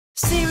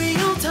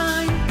Cereal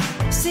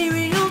time,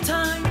 cereal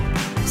time,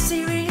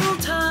 cereal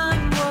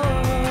time,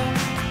 whoa.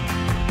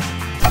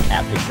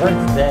 Happy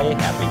birthday,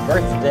 happy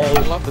birthday.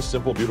 I love the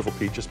simple, beautiful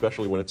peach,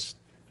 especially when it's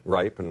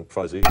ripe and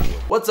fuzzy.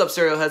 What's up,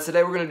 cereal heads?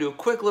 Today we're going to do a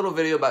quick little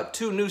video about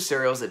two new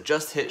cereals that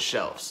just hit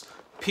shelves.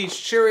 Peach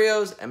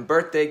Cheerios and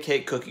Birthday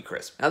Cake Cookie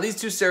Crisp. Now these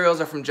two cereals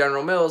are from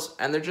General Mills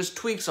and they're just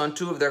tweaks on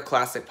two of their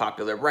classic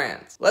popular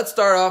brands. Let's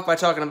start off by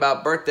talking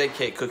about Birthday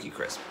Cake Cookie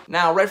Crisp.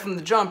 Now right from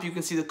the jump you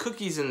can see the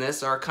cookies in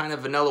this are kind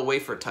of vanilla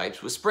wafer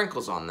types with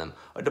sprinkles on them,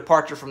 a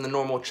departure from the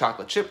normal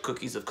chocolate chip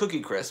cookies of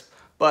Cookie Crisp.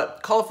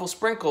 But colorful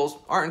sprinkles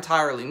aren't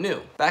entirely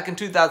new. Back in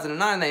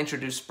 2009, they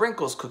introduced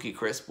Sprinkles Cookie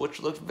Crisp,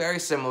 which looked very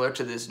similar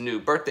to this new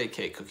Birthday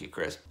Cake Cookie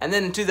Crisp. And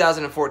then in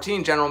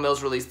 2014, General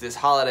Mills released this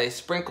holiday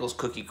Sprinkles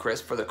Cookie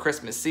Crisp for the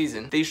Christmas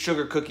season. These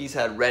sugar cookies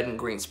had red and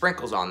green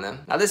sprinkles on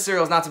them. Now this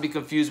cereal is not to be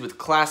confused with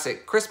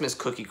classic Christmas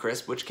Cookie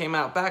Crisp, which came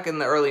out back in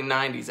the early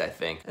 90s, I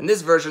think. In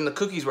this version, the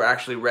cookies were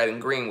actually red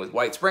and green with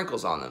white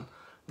sprinkles on them.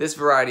 This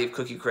variety of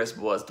Cookie Crisp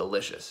was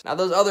delicious. Now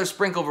those other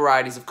sprinkle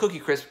varieties of Cookie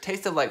Crisp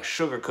tasted like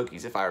sugar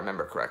cookies if I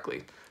remember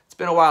correctly. It's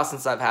been a while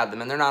since I've had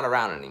them and they're not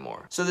around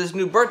anymore. So this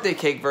new birthday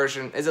cake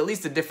version is at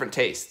least a different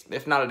taste,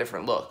 if not a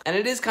different look. And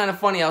it is kind of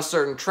funny how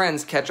certain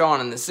trends catch on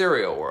in the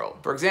cereal world.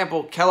 For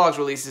example, Kellogg's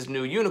releases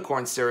new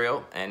unicorn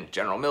cereal and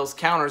General Mills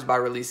counters by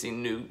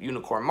releasing new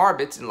unicorn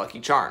Marbits and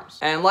Lucky Charms.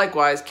 And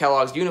likewise,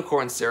 Kellogg's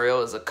unicorn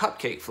cereal is a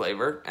cupcake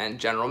flavor and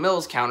General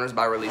Mills counters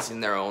by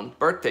releasing their own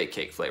birthday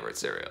cake flavored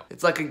cereal.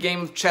 It's like a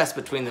game of chess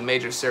between the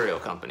major cereal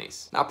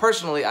companies. Now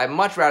personally, I'd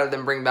much rather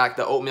than bring back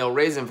the oatmeal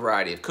raisin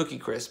variety of Cookie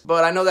Crisp,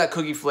 but I know that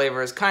cookie flavor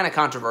is kind of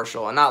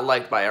controversial and not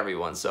liked by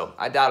everyone, so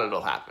I doubt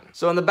it'll happen.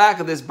 So in the back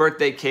of this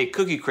birthday cake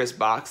Cookie Crisp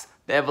box,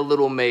 they have a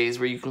little maze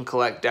where you can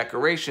collect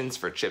decorations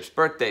for Chip's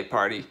birthday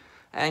party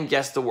and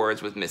guess the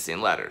words with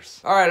missing letters.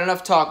 Alright,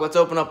 enough talk, let's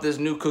open up this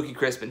new Cookie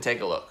Crisp and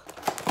take a look.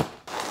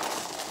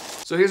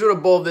 So here's what a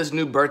bowl of this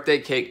new birthday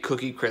cake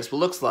Cookie Crisp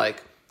looks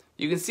like.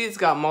 You can see it's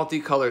got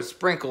multicolored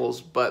sprinkles,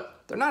 but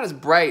they're not as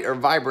bright or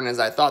vibrant as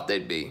I thought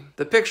they'd be.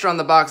 The picture on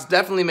the box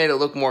definitely made it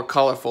look more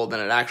colorful than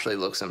it actually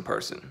looks in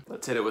person.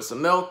 Let's hit it with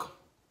some milk.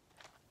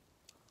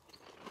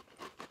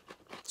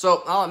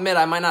 So I'll admit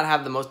I might not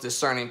have the most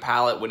discerning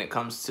palate when it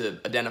comes to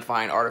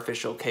identifying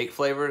artificial cake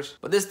flavors,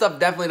 but this stuff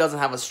definitely doesn't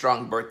have a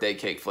strong birthday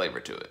cake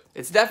flavor to it.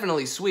 It's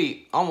definitely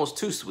sweet, almost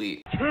too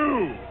sweet.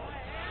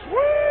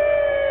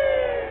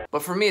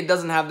 But for me, it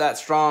doesn't have that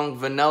strong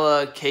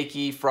vanilla,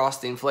 cakey,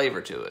 frosting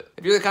flavor to it.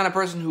 If you're the kind of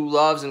person who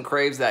loves and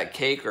craves that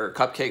cake or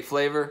cupcake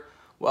flavor,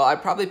 well,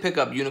 I'd probably pick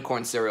up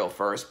unicorn cereal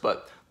first,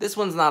 but this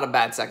one's not a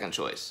bad second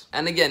choice.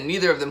 And again,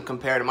 neither of them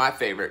compare to my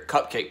favorite,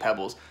 Cupcake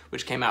Pebbles,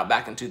 which came out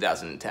back in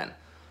 2010.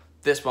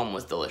 This one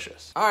was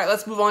delicious. Alright,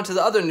 let's move on to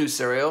the other new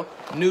cereal,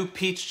 new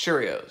Peach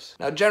Cheerios.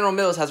 Now General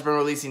Mills has been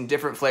releasing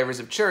different flavors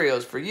of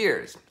Cheerios for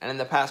years, and in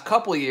the past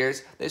couple of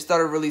years, they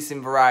started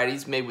releasing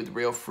varieties made with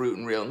real fruit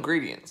and real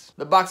ingredients.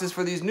 The boxes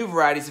for these new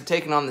varieties have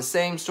taken on the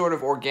same sort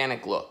of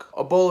organic look.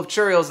 A bowl of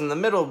Cheerios in the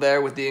middle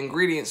there with the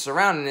ingredients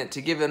surrounding it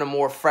to give it a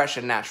more fresh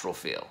and natural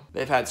feel.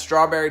 They've had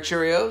strawberry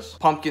Cheerios,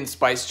 pumpkin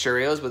spice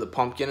Cheerios with a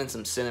pumpkin and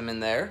some cinnamon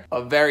there,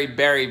 a very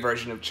berry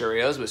version of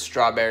Cheerios with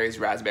strawberries,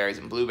 raspberries,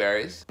 and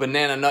blueberries,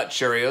 banana nut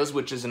Cheerios,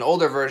 which is an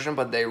older version,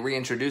 but they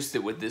reintroduced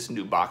it with this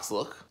new box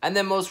look. And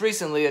then most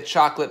recently, a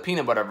chocolate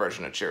peanut butter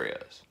version of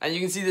Cheerios. And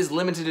you can see this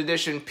limited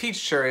edition Peach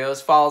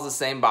Cheerios follows the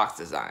same box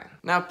design.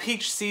 Now,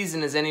 peach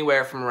season is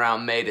anywhere from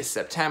around May to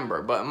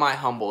September, but in my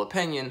humble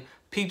opinion,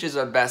 peaches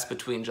are best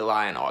between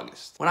July and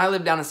August. When I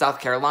lived down in South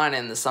Carolina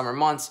in the summer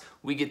months,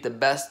 we get the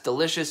best,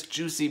 delicious,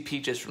 juicy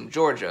peaches from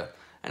Georgia.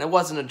 And it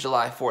wasn't a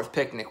July 4th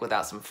picnic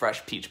without some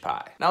fresh peach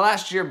pie. Now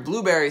last year,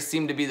 blueberries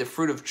seemed to be the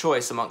fruit of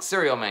choice amongst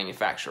cereal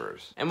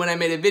manufacturers. And when I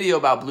made a video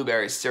about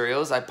blueberry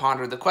cereals, I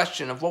pondered the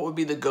question of what would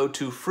be the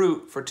go-to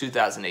fruit for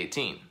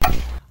 2018.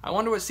 I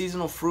wonder what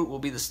seasonal fruit will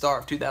be the star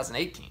of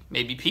 2018.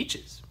 Maybe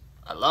peaches.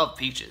 I love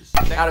peaches.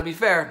 Now to be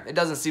fair, it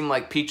doesn't seem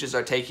like peaches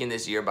are taking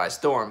this year by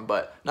storm,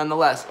 but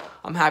nonetheless,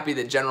 I'm happy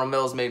that General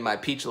Mills made my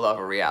peach love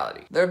a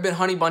reality. There have been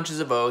Honey Bunches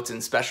of Oats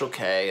and Special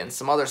K and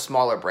some other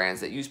smaller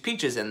brands that use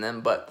peaches in them,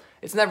 but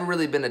it's never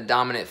really been a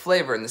dominant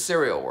flavor in the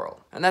cereal world.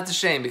 And that's a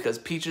shame because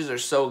peaches are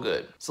so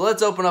good. So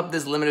let's open up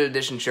this limited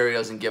edition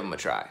Cheerios and give them a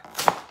try.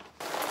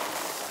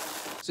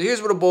 So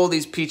here's what a bowl of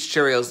these Peach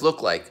Cheerios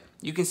look like.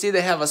 You can see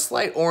they have a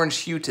slight orange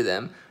hue to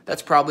them.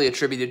 That's probably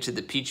attributed to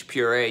the peach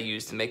puree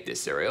used to make this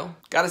cereal.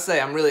 Gotta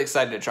say, I'm really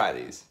excited to try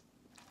these.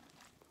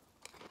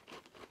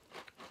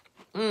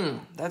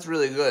 That's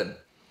really good.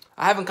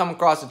 I haven't come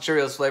across a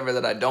Cheerios flavor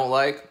that I don't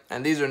like,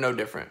 and these are no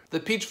different.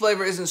 The peach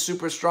flavor isn't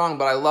super strong,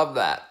 but I love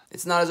that.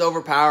 It's not as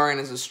overpowering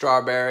as a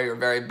strawberry or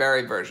very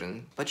berry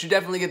version, but you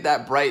definitely get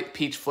that bright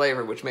peach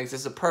flavor, which makes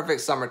this a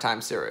perfect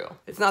summertime cereal.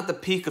 It's not the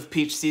peak of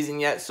peach season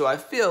yet, so I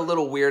feel a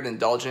little weird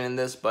indulging in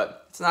this,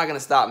 but it's not gonna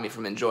stop me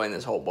from enjoying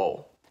this whole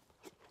bowl.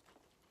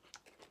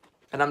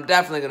 And I'm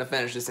definitely gonna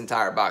finish this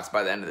entire box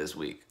by the end of this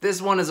week.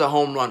 This one is a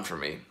home run for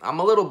me. I'm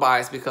a little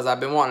biased because I've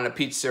been wanting a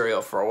peach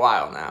cereal for a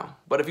while now.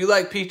 But if you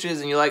like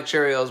peaches and you like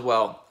Cheerios,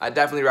 well, I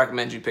definitely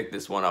recommend you pick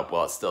this one up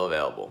while it's still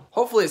available.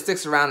 Hopefully it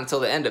sticks around until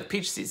the end of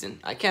peach season.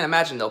 I can't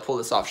imagine they'll pull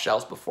this off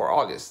shelves before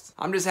August.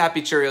 I'm just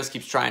happy Cheerios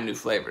keeps trying new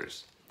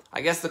flavors. I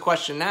guess the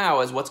question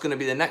now is what's going to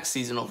be the next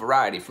seasonal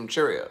variety from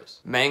Cheerios?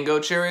 Mango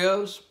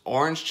Cheerios?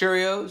 Orange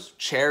Cheerios?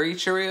 Cherry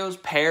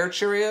Cheerios? Pear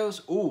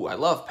Cheerios? Ooh, I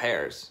love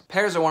pears.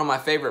 Pears are one of my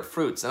favorite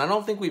fruits, and I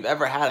don't think we've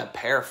ever had a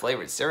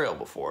pear-flavored cereal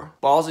before.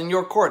 Ball's in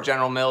your court,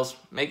 General Mills.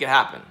 Make it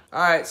happen.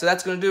 Alright, so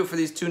that's going to do it for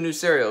these two new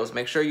cereals.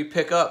 Make sure you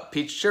pick up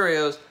Peach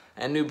Cheerios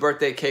and new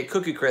Birthday Cake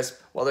Cookie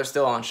Crisp while they're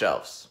still on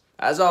shelves.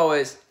 As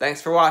always,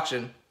 thanks for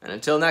watching, and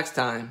until next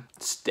time,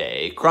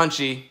 stay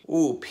crunchy.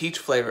 Ooh,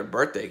 peach-flavored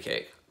birthday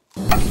cake.